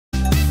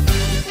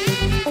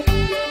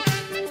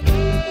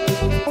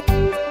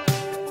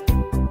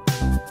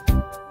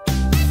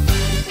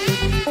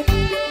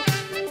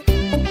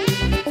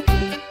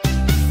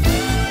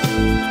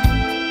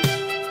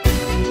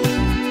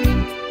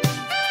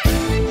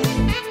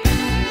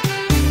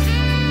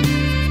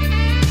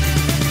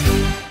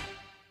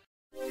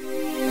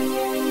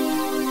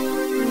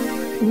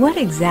What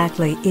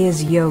exactly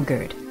is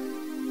yogurt?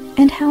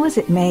 And how is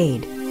it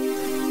made?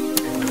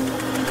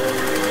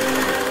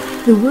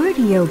 The word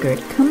yogurt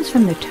comes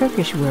from the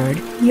Turkish word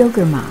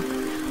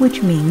yoğurmak,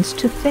 which means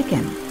to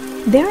thicken.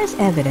 There is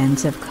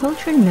evidence of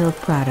cultured milk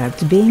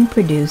products being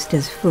produced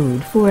as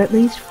food for at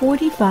least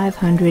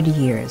 4,500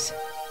 years.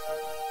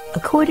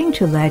 According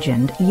to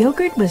legend,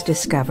 yogurt was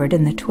discovered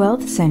in the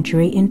 12th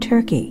century in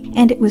Turkey,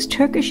 and it was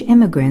Turkish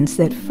immigrants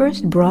that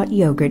first brought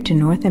yogurt to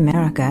North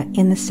America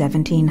in the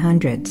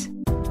 1700s.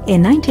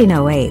 In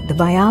 1908, the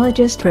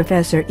biologist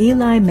Professor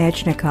Eli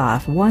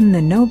Mechnikov won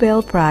the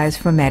Nobel Prize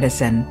for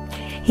Medicine.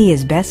 He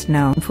is best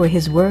known for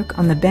his work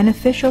on the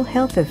beneficial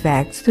health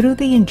effects through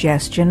the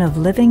ingestion of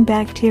living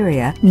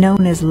bacteria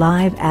known as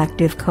live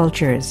active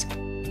cultures.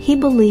 He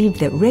believed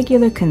that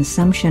regular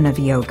consumption of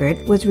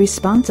yogurt was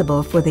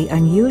responsible for the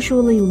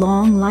unusually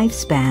long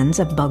lifespans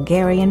of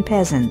Bulgarian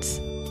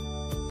peasants.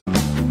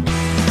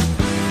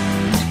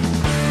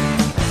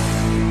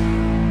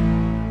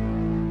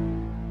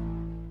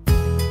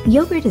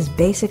 Yogurt is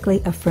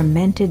basically a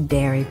fermented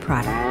dairy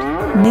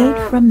product made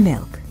from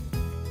milk.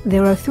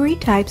 There are 3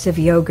 types of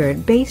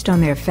yogurt based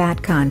on their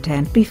fat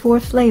content before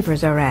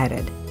flavors are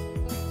added.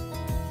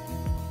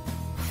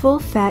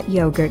 Full-fat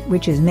yogurt,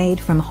 which is made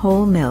from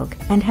whole milk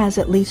and has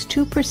at least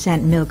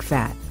 2% milk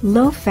fat.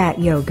 Low-fat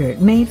yogurt,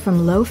 made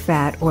from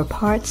low-fat or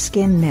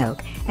part-skim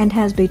milk and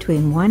has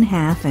between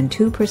 1/2 and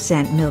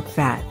 2% milk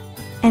fat.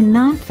 And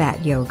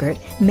non-fat yogurt,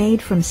 made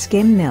from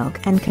skim milk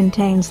and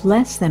contains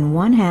less than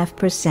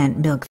 1/2%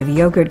 milk.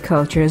 Yogurt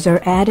cultures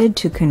are added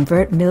to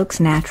convert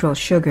milk's natural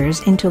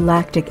sugars into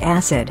lactic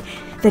acid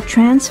that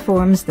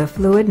transforms the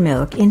fluid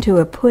milk into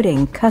a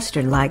pudding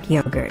custard-like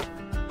yogurt.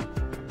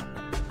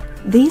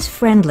 These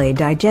friendly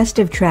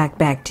digestive tract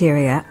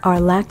bacteria are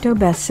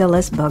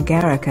Lactobacillus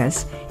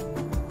bulgaricus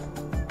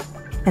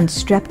and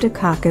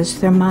Streptococcus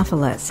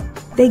thermophilus.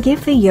 They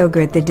give the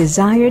yogurt the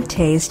desired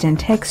taste and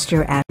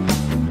texture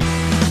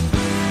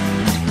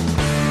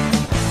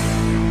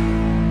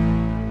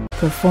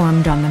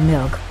performed on the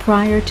milk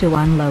prior to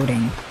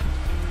unloading.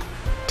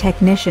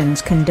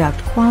 Technicians conduct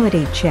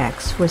quality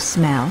checks for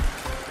smell,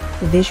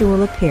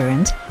 visual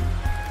appearance,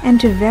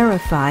 and to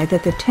verify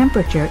that the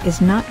temperature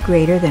is not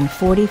greater than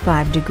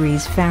 45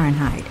 degrees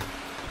Fahrenheit.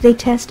 They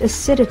test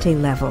acidity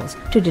levels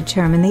to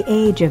determine the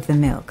age of the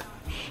milk,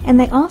 and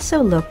they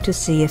also look to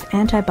see if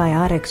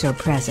antibiotics are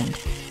present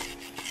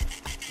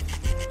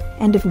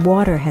and if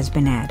water has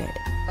been added.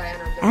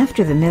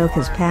 After the milk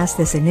has passed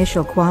this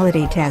initial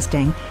quality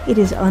testing, it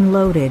is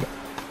unloaded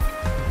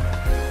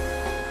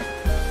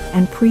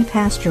and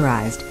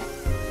pre-pasteurized.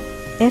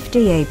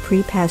 FDA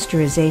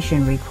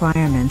pre-pasteurization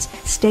requirements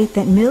state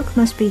that milk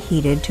must be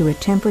heated to a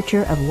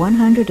temperature of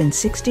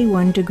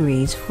 161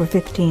 degrees for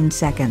 15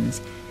 seconds.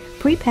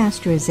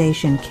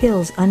 Pre-pasteurization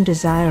kills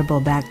undesirable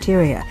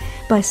bacteria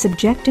by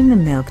subjecting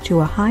the milk to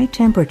a high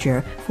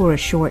temperature for a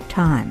short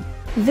time.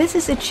 This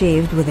is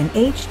achieved with an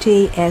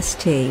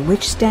HTST,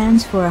 which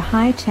stands for a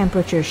High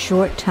Temperature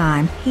Short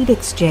Time Heat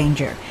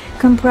Exchanger,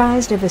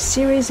 comprised of a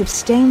series of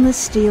stainless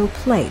steel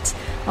plates,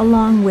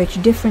 along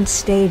which different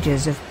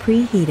stages of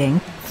preheating,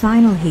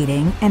 final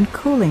heating, and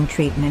cooling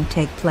treatment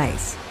take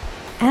place.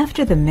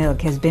 After the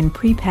milk has been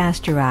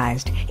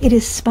pre-pasteurized, it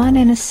is spun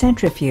in a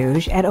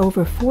centrifuge at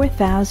over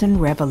 4,000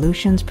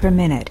 revolutions per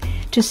minute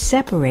to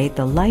separate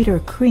the lighter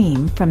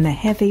cream from the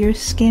heavier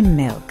skim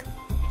milk.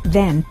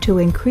 Then, to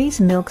increase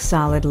milk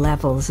solid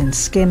levels in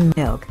skim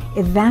milk,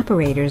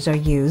 evaporators are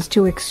used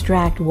to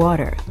extract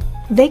water.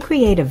 They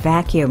create a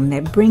vacuum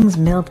that brings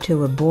milk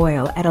to a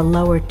boil at a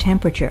lower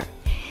temperature.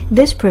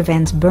 This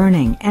prevents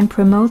burning and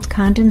promotes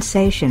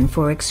condensation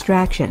for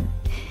extraction.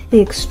 The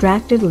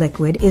extracted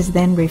liquid is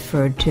then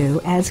referred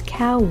to as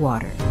cow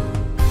water.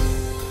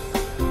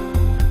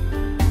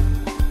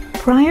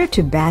 Prior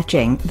to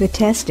batching, the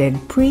tested,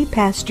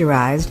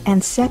 pre-pasteurized,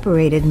 and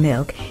separated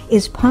milk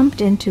is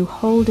pumped into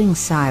holding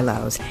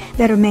silos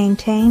that are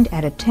maintained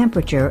at a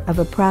temperature of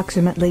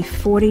approximately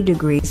 40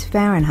 degrees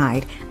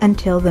Fahrenheit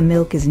until the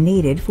milk is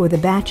needed for the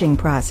batching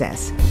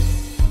process.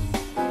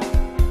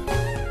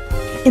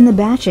 In the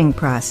batching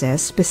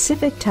process,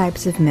 specific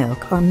types of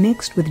milk are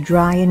mixed with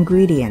dry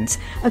ingredients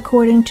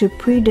according to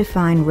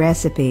predefined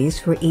recipes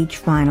for each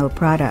final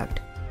product.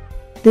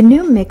 The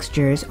new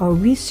mixtures are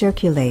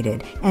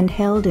recirculated and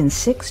held in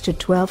 6,000 to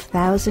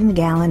 12,000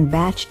 gallon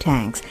batch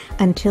tanks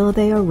until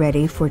they are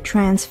ready for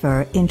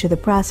transfer into the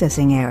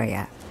processing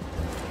area.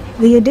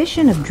 The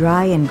addition of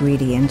dry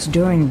ingredients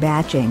during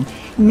batching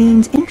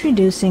means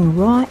introducing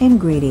raw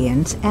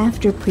ingredients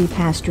after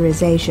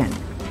pre-pasteurization.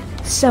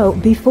 So,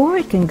 before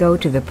it can go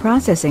to the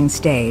processing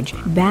stage,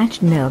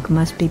 batched milk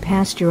must be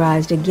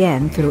pasteurized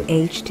again through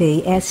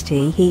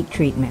HTST heat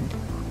treatment.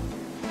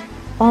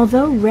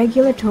 Although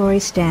regulatory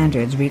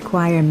standards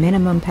require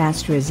minimum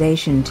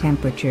pasteurization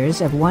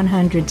temperatures of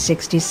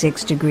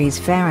 166 degrees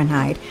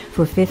Fahrenheit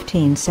for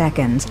 15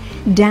 seconds,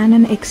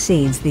 Dannon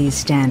exceeds these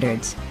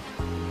standards.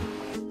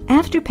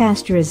 After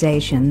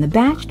pasteurization, the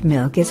batched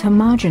milk is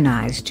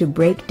homogenized to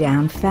break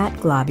down fat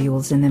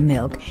globules in the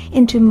milk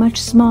into much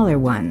smaller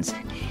ones.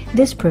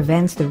 This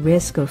prevents the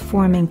risk of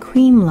forming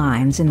cream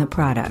lines in the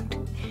product.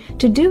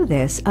 To do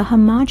this, a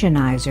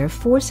homogenizer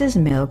forces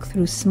milk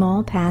through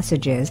small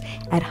passages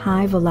at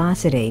high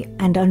velocity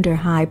and under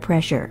high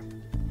pressure.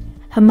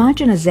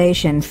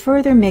 Homogenization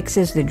further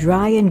mixes the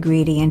dry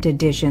ingredient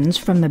additions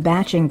from the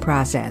batching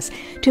process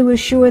to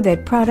assure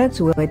that products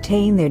will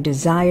attain their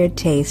desired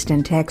taste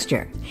and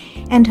texture.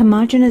 And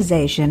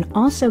homogenization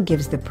also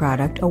gives the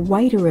product a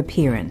whiter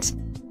appearance.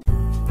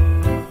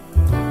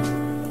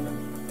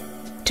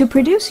 To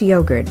produce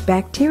yogurt,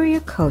 bacteria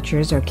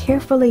cultures are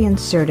carefully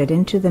inserted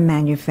into the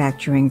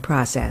manufacturing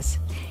process.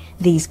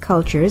 These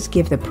cultures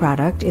give the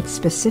product its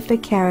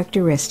specific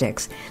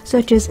characteristics,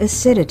 such as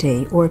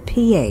acidity or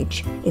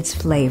pH, its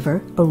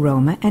flavor,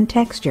 aroma, and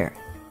texture.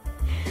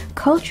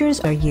 Cultures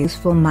are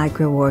useful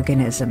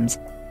microorganisms,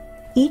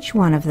 each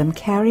one of them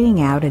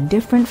carrying out a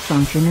different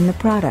function in the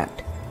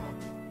product.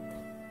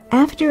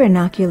 After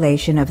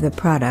inoculation of the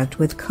product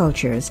with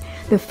cultures,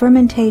 the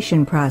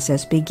fermentation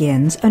process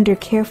begins under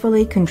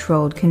carefully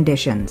controlled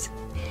conditions.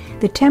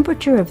 The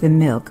temperature of the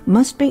milk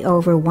must be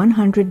over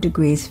 100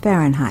 degrees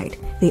Fahrenheit,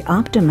 the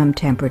optimum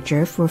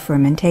temperature for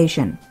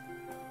fermentation.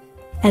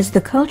 As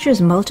the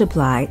cultures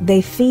multiply,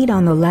 they feed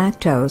on the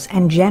lactose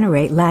and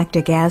generate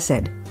lactic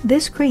acid.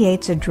 This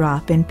creates a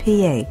drop in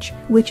pH,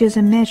 which is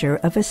a measure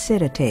of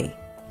acidity.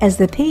 As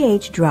the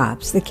pH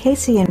drops, the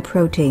casein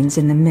proteins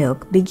in the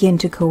milk begin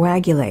to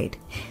coagulate.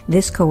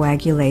 This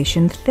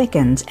coagulation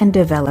thickens and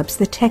develops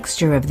the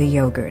texture of the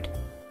yogurt.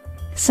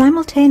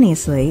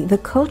 Simultaneously, the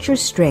culture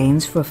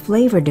strains for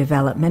flavor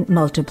development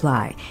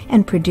multiply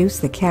and produce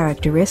the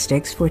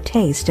characteristics for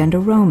taste and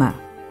aroma.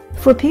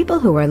 For people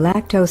who are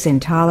lactose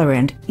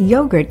intolerant,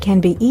 yogurt can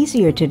be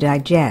easier to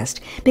digest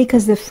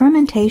because the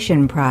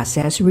fermentation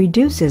process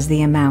reduces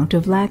the amount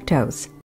of lactose.